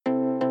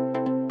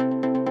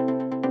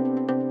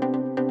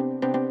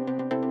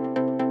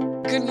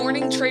Good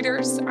morning,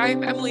 traders.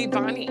 I'm Emily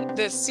Bonney,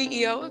 the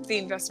CEO of the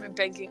Investment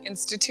Banking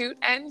Institute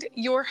and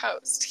your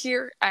host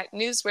here at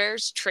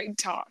NewsWare's Trade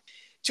Talk.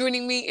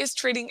 Joining me is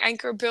trading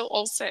anchor Bill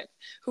Olson,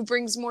 who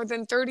brings more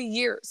than 30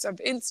 years of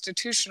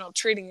institutional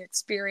trading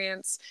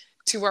experience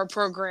to our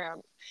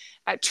program.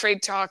 At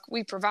Trade Talk,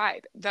 we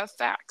provide the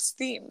facts,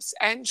 themes,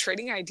 and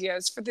trading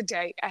ideas for the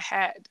day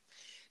ahead.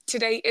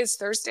 Today is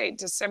Thursday,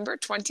 December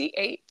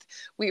 28th.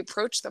 We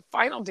approach the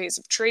final days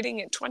of trading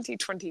in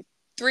 2023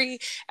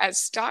 as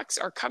stocks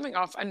are coming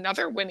off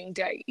another winning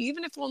day,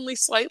 even if only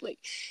slightly.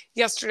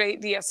 Yesterday,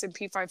 the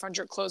S&P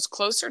 500 closed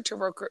closer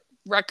to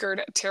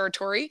record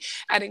territory,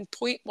 adding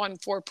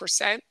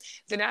 0.14%.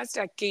 The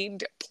Nasdaq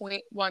gained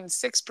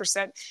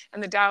 0.16%,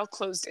 and the Dow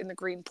closed in the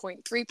green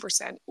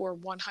 0.3%, or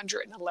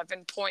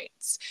 111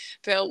 points.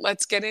 Bill,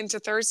 let's get into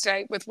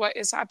Thursday with what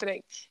is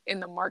happening in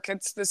the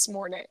markets this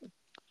morning.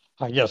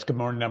 Yes, good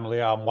morning, Emily.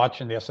 I'm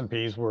watching the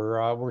S&Ps.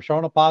 We're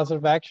showing a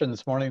positive action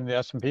this morning. The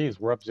S&Ps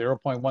we're up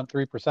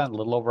 0.13%, a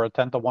little over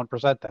 1/10 of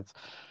 1%. That's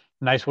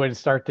a nice way to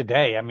start the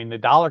day. I mean, the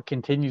dollar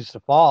continues to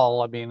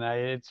fall. I mean,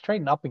 it's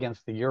trading up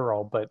against the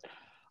euro, but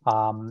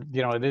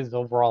it is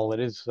overall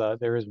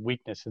there is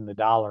weakness in the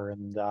dollar,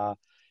 and the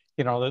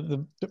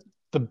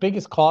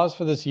biggest cause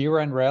for this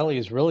year-end rally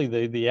is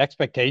really the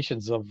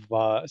expectations of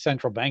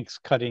central banks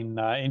cutting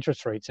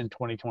interest rates in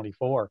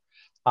 2024.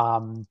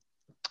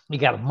 You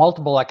got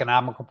multiple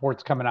economic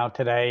reports coming out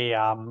today.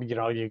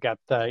 You got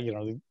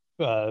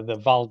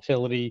the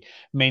volatility.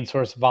 Main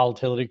source of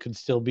volatility could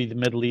still be the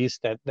Middle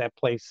East. That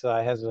place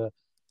has the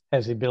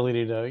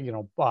ability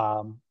to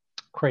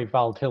create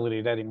volatility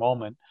at any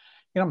moment.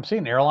 I'm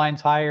seeing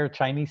airlines higher,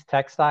 Chinese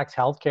tech stocks,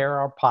 healthcare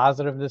are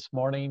positive this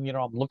morning.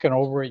 I'm looking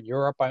over at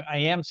Europe. I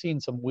am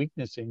seeing some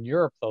weakness in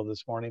Europe though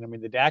this morning. I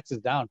mean, the DAX is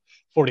down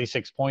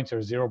 46 points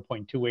or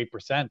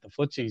 0.28%. The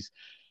FTSE's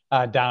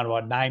down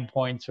about 9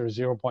 points or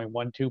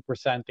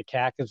 0.12%. The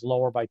CAC is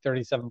lower by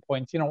 37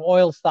 points.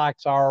 Oil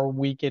stocks are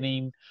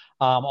weakening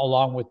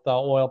along with the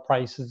oil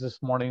prices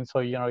this morning. So,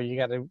 you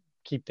got to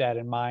keep that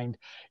in mind.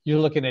 You're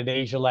looking at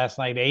Asia last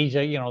night. Asia,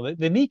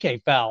 the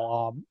Nikkei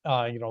fell,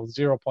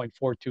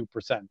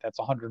 0.42%. That's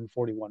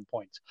 141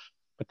 points.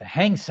 But the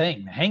Hang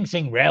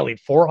Seng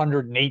rallied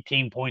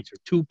 418 points or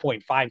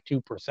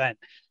 2.52%.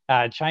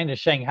 China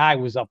Shanghai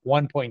was up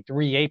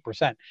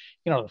 1.38%.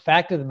 The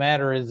fact of the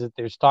matter is that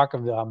there's talk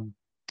of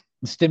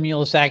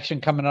stimulus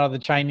action coming out of the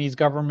Chinese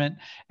government,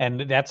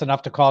 and that's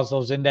enough to cause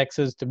those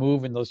indexes to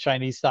move and those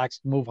Chinese stocks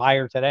to move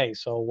higher today.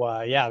 So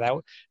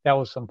that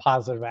was some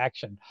positive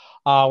action.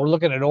 We're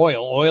looking at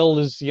oil. Oil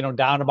is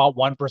down about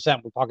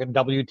 1%. We're talking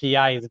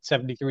WTI is at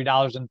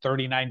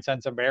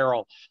 $73.39 a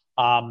barrel.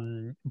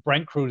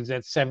 Brent crude is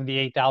at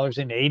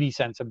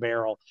 $78.80 a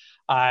barrel.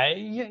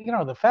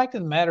 The fact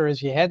of the matter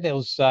is you had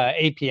those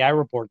API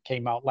report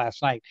came out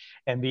last night,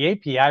 and the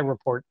API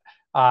report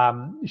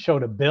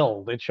showed a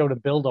build. It showed a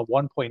build of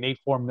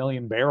 1.84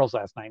 million barrels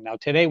last night. Now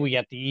today we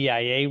got the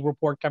EIA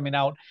report coming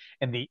out,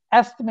 and the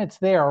estimates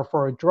there are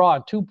for a draw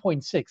of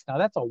 2.6. Now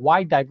that's a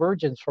wide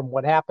divergence from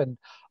what happened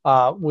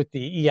with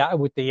the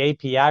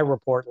API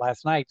report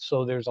last night.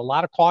 So there's a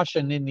lot of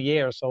caution in the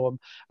air. So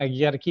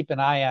you got to keep an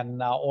eye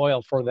on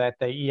oil for the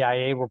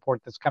EIA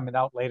report that's coming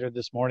out later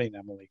this morning,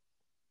 Emily.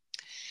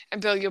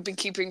 And Bill, you'll be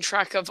keeping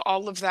track of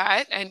all of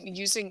that and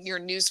using your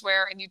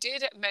NewsWare. And you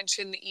did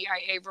mention the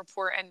EIA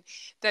report and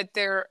that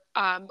there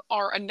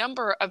are a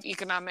number of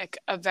economic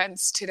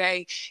events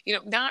today.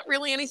 Not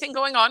really anything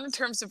going on in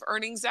terms of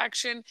earnings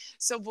action.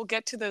 So we'll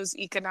get to those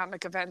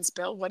economic events.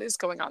 Bill, what is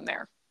going on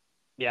there?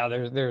 Yeah,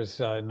 there's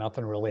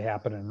nothing really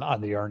happening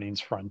on the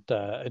earnings front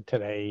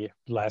today,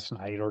 last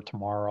night, or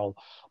tomorrow.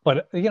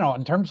 But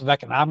in terms of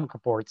economic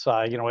reports,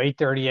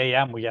 8:30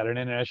 a.m. we got an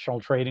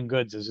international trade in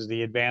goods. This is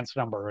the advanced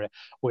number.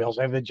 We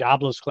also have the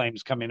jobless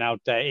claims coming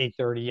out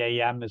 8:30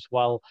 a.m. as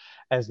well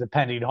as the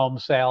pending home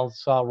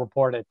sales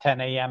report at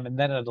 10 a.m. and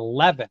then at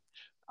 11.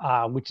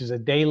 Which is a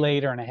day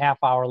later and a half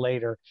hour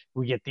later,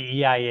 we get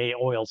the EIA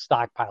oil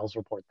stockpiles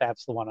report.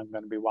 That's the one I'm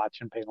going to be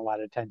watching, paying a lot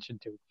of attention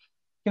to.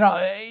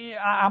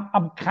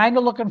 I'm kind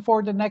of looking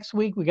forward to next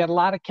week. We got a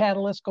lot of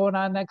catalysts going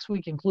on next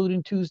week,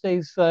 including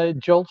Tuesday's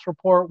JOLTS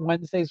report,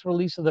 Wednesday's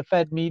release of the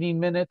Fed meeting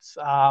minutes.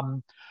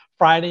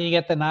 Friday, you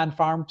get the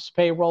non-farms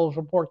payrolls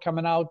report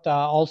coming out.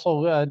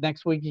 Also,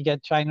 next week, you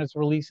get China's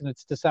releasing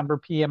its December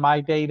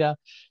PMI data.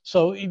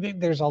 So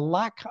there's a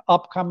lot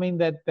upcoming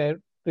that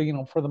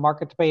for the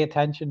market to pay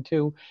attention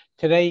to.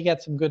 Today, you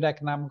got some good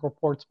economic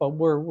reports, but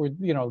we're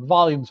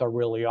volumes are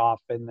really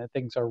off, and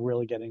things are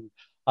really getting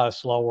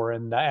slower.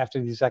 And after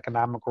these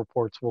economic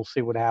reports, we'll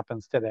see what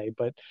happens today.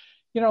 But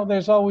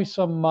there's always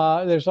some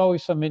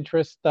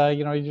interest.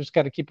 You just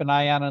got to keep an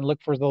eye on and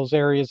look for those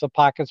areas of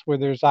pockets where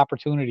there's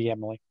opportunity,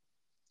 Emily.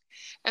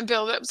 And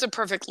Bill, that was a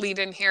perfect lead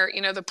in here.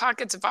 The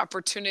pockets of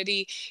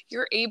opportunity,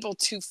 you're able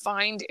to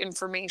find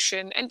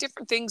information and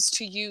different things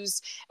to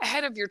use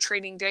ahead of your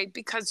trading day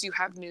because you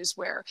have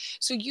Newsware.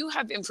 So you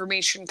have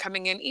information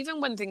coming in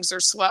even when things are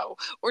slow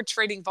or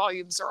trading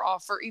volumes are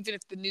off, or even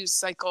if the news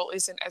cycle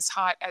isn't as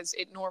hot as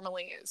it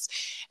normally is.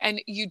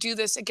 And you do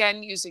this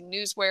again using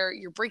Newsware.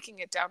 You're breaking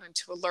it down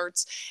into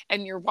alerts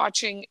and you're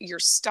watching your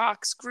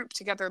stocks grouped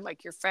together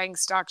like your FANG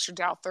stocks, your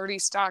Dow 30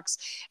 stocks,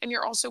 and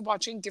you're also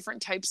watching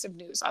different types of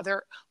news,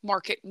 other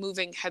market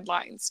moving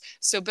headlines.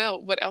 So,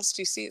 Bill, what else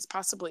do you see is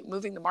possibly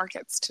moving the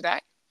markets today?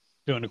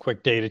 Doing a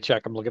quick data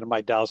check. I'm looking at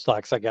my Dow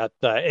stocks. I got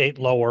 8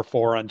 lower,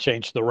 4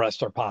 unchanged. The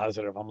rest are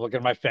positive. I'm looking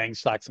at my FANG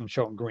stocks. I'm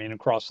showing green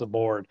across the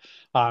board.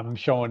 I'm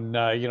showing,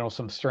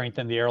 some strength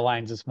in the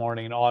airlines this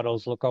morning.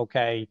 Autos look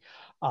okay.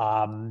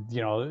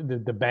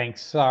 The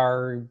banks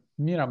are,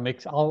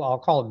 mixed.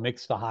 I'll call it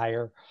mixed to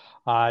higher.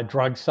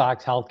 Drug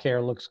stocks,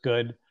 healthcare looks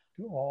good.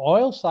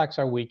 Oil stocks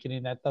are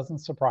weakening. That doesn't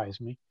surprise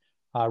me.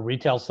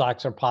 Retail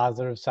stocks are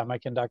positive.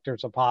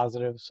 Semiconductors are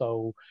positive.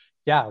 So,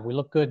 yeah, we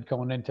look good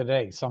going in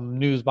today. Some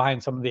news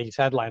behind some of these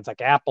headlines,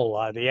 like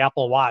Apple. The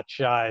Apple Watch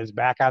is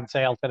back on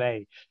sale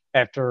today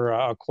after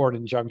a court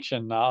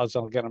injunction is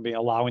going to be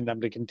allowing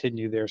them to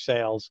continue their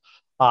sales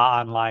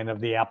online of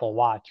the Apple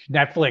Watch.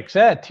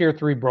 Netflix, tier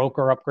 3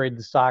 broker, upgrade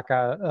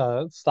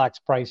the stock's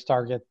price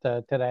target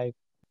today.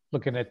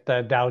 Looking at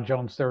Dow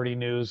Jones 30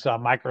 news,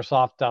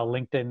 Microsoft,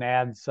 LinkedIn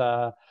ads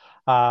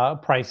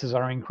prices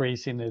are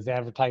increasing as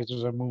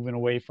advertisers are moving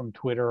away from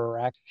Twitter or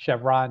X.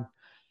 Chevron,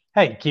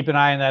 hey, keep an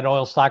eye on that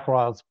oil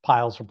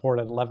stockpiles report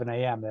at 11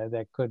 a.m.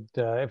 That could,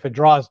 if it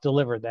draws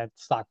delivered, that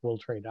stock will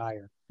trade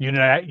higher.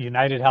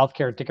 United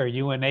Healthcare, ticker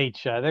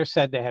UNH, they're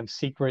said to have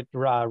secret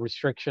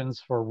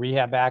restrictions for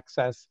rehab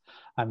access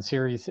on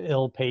serious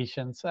ill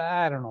patients.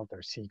 I don't know if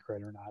they're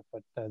secret or not,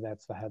 but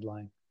that's the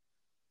headline.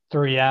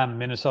 3M,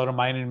 Minnesota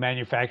Mining and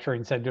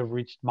Manufacturing, said to have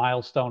reached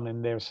milestone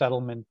in their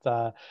settlement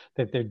that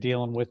they're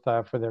dealing with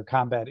for their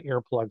combat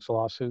earplugs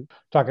lawsuit.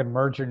 Talking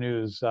merger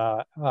news,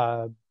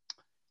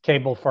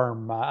 cable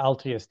firm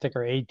Altius,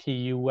 ticker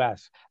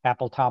ATUS,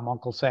 Apple Tom,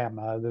 Uncle Sam.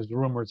 There's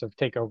rumors of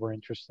takeover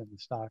interest in the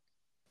stock.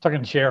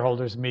 Talking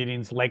shareholders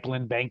meetings,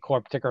 Lakeland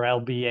Bancorp, ticker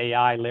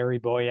LBAI, Larry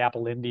Boy,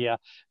 Apple India.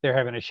 They're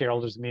having a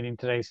shareholders meeting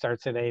today,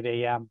 starts at 8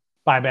 a.m.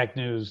 Buyback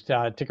news,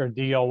 ticker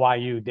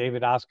DOYU,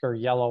 David Oscar,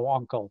 Yellow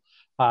Uncle.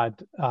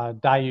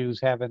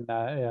 Dayu's having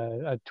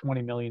a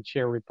 20 million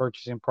share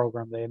repurchasing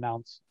program they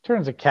announced. In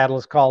terms of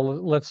catalyst call,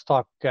 let's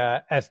talk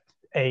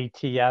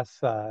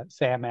SATS,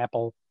 Sam,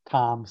 Apple,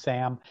 Tom,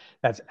 Sam.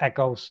 That's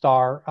Echo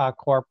Star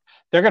Corp.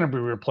 They're going to be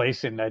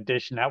replacing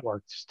Dish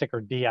Network,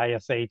 ticker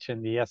DISH,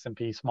 in the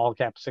S&P Small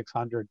Cap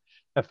 600,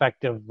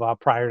 effective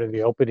prior to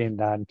the opening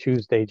on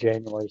Tuesday,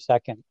 January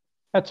 2nd.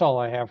 That's all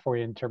I have for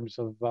you in terms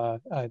of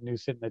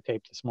news hitting the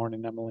tape this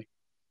morning, Emily.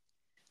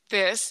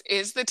 This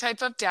is the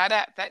type of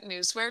data that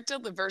Newsware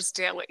delivers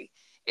daily.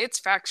 It's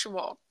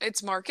factual,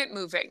 it's market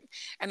moving,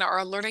 and our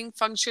alerting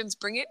functions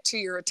bring it to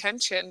your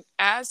attention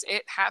as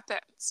it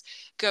happens.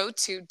 Go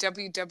to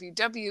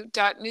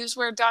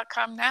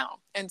www.newsware.com now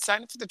and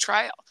sign up for the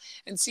trial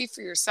and see for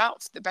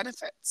yourself the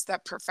benefits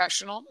that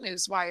professional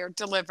Newswire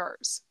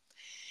delivers.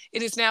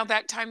 It is now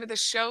that time of the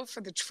show for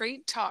the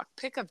Trade Talk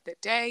pick of the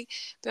day.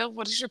 Bill,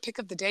 what is your pick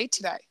of the day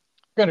today?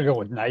 I'm going to go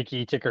with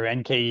Nike, ticker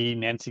NKE,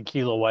 Nancy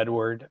Kilo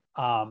Edward.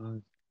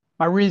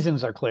 My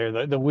reasons are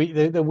clear. The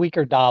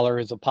weaker dollar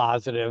is a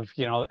positive.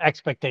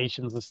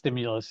 Expectations of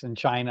stimulus in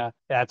China,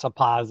 that's a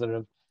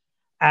positive.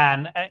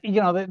 And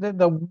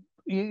the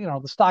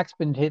stock's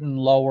been hitting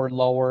lower and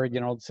lower.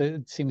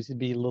 It seems to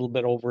be a little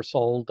bit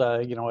oversold.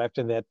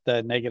 After that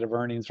negative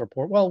earnings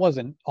report. Well, it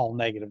wasn't all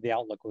negative. The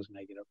outlook was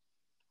negative.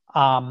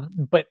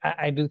 But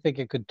I do think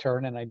it could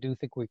turn, and I do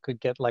think we could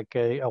get like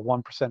a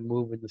 1%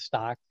 move in the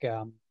stock.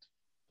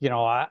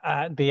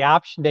 The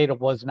option data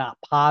was not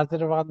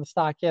positive on the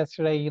stock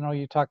yesterday.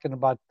 You're talking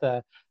about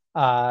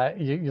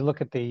you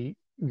look at the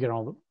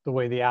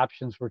way the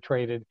options were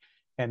traded,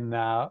 and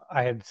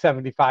I had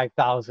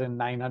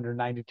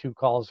 75,992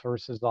 calls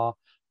versus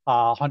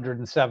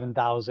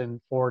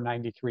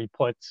 107,493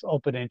 puts.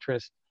 Open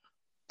interest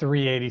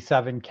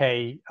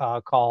 387K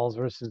calls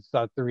versus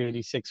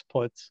 386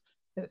 puts.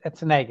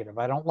 It's a negative.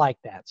 I don't like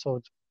that.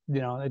 So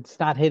it's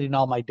not hitting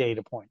all my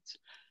data points.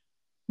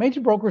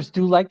 Major brokers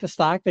do like the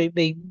stock.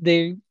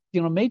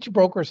 Major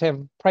brokers have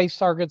price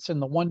targets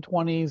in the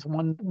 120s,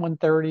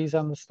 130s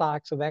on the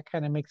stock. So that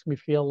kind of makes me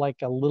feel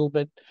like a little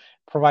bit,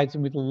 provides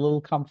me with a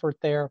little comfort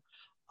there.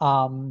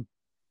 But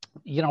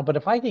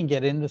if I can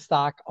get in the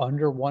stock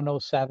under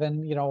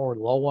 107, or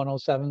low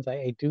 107s,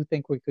 I do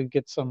think we could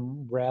get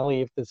some rally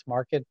if this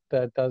market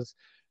does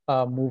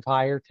move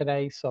higher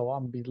today. So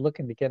I'm be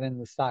looking to get in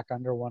the stock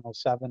under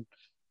 107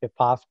 if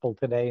possible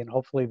today, and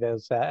hopefully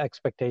those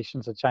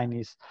expectations of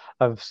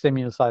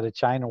stimulus out of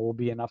China will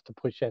be enough to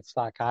push that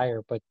stock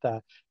higher. But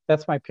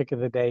that's my pick of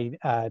the day,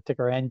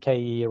 ticker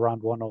NKE,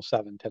 around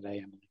 107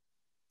 today, Emily.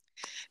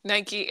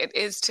 Nike, it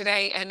is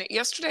today. And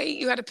yesterday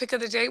you had a pick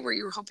of the day where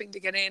you were hoping to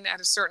get in at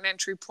a certain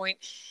entry point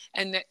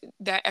and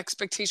that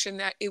expectation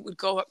that it would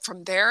go up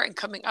from there. And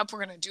coming up,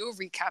 we're going to do a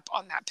recap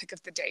on that pick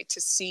of the day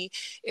to see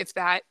if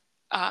that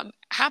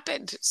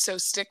happened. So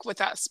stick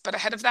with us. But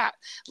ahead of that,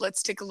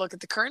 let's take a look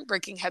at the current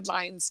breaking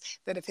headlines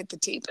that have hit the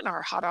tape in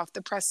our hot off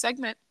the press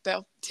segment.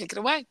 Bill, take it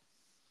away.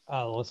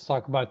 Let's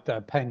talk about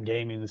Penn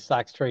Gaming. The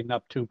stock's trading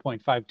up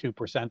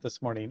 2.52%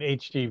 this morning.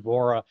 HG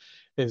Vora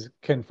is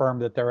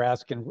confirmed that they're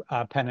asking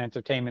Penn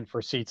Entertainment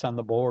for seats on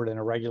the board in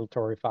a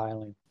regulatory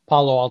filing.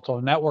 Palo Alto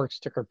Networks,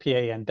 ticker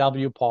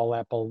PANW, Paul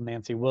Apple,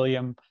 Nancy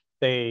William,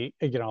 they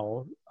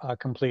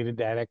completed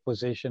that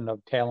acquisition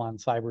of Talon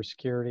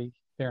Cybersecurity.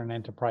 They're an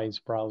enterprise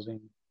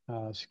browsing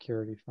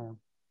security firm.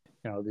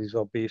 These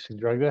obesity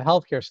drugs. The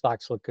healthcare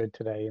stocks look good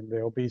today, and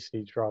the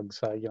obesity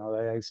drugs,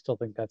 I still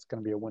think that's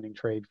going to be a winning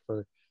trade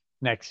for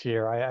next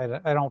year.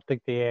 I don't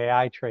think the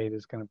AI trade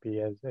is going to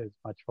be as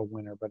much of a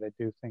winner, but I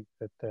do think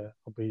that the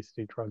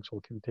obesity drugs will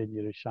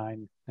continue to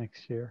shine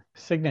next year.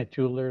 Signet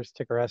Jewelers,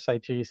 ticker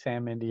SIG,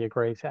 Sam India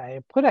Grace.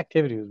 Put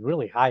activity was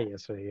really high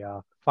yesterday.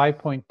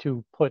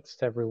 5.2 puts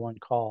to every one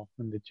call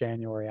in the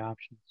January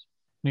options.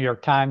 New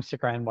York Times,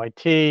 ticker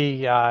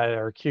NYT,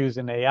 are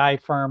accusing AI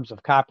firms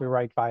of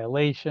copyright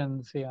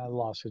violations.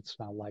 Lawsuit's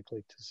not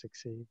likely to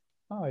succeed.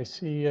 Oh, I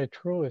see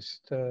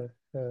Truist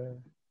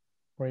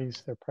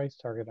raised their price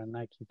target on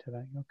Nike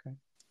today. Okay.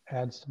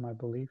 Adds to my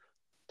belief.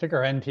 Ticker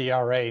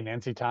NTRA,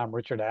 Nancy Tom,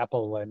 Richard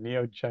Apple, and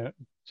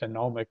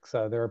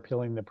Neogenomics, they're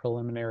appealing the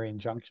preliminary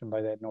injunction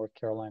by that North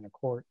Carolina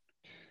court.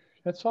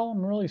 That's all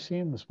I'm really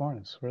seeing this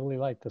morning. It's really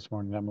light this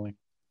morning, Emily.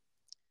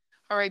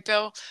 All right,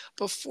 Bill,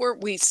 before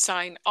we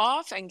sign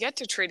off and get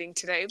to trading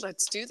today,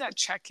 let's do that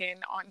check-in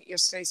on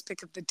yesterday's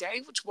pick of the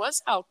day, which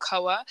was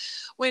Alcoa.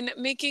 When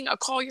making a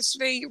call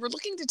yesterday, you were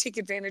looking to take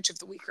advantage of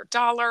the weaker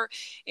dollar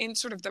in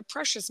sort of the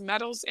precious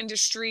metals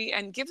industry.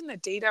 And given the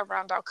data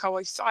around Alcoa,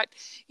 you thought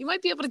you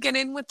might be able to get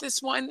in with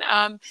this one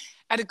at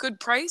a good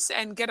price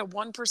and get a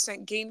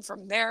 1% gain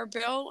from there.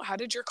 Bill, how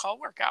did your call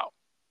work out?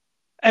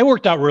 It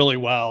worked out really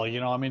well.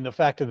 The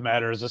fact of the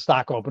matter is the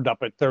stock opened up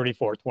at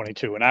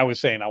 34.22, and I was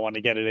saying I want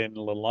to get it in a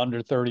little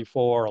under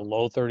 34, a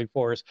low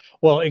 34s.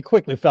 Well, it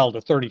quickly fell to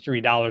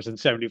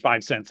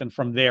 $33.75, and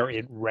from there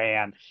it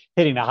ran,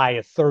 hitting a high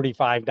of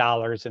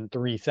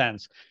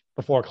 $35.03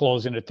 before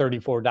closing at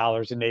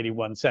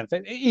 $34.81.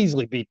 It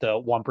easily beat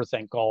the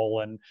 1%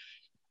 goal, and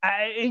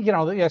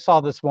I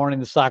saw this morning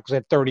the stock was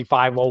at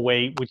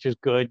 35.08, which is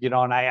good,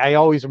 and I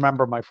always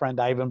remember my friend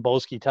Ivan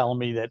Boski telling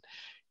me that,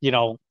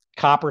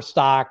 copper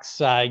stocks,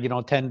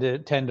 tend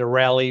to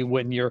rally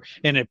when you're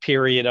in a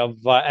period of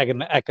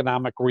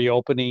economic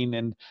reopening,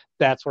 and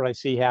that's what I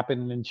see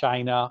happening in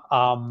China.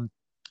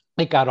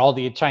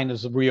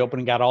 China's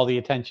reopening got all the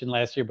attention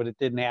last year, but it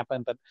didn't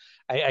happen. But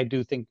I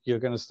do think you're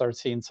going to start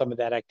seeing some of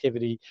that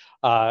activity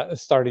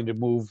starting to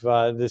move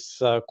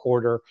this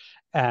quarter.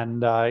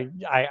 And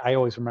I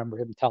always remember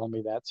him telling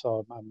me that.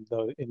 So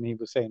and he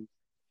was saying,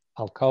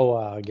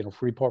 Alcoa,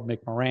 Freeport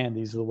McMoran,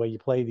 these are the way you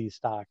play these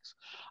stocks.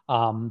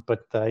 So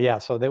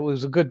that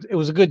was a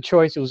good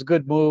choice. It was a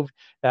good move.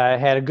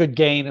 Had a good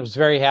gain. I was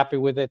very happy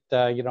with it.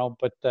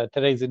 But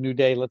today's a new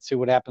day. Let's see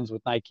what happens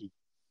with Nike.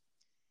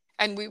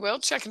 And we will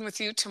check in with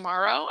you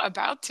tomorrow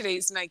about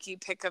today's Nike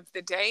pick of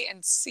the day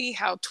and see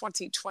how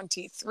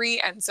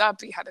 2023 ends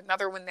up. We had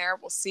another one there.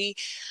 We'll see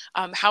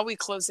how we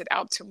close it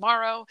out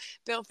tomorrow.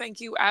 Bill,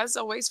 thank you as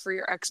always for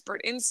your expert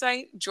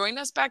insight. Join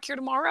us back here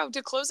tomorrow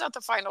to close out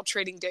the final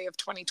trading day of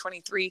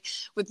 2023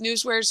 with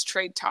NewsWare's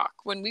Trade Talk,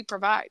 when we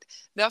provide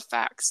the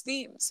facts,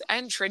 themes,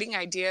 and trading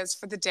ideas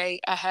for the day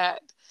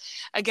ahead.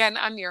 Again,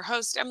 I'm your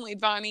host, Emily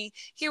Bonney,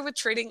 here with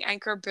trading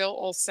anchor Bill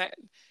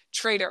Olson.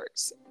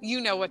 Traders,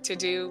 you know what to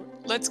do.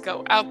 Let's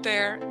go out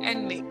there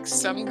and make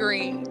some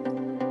green.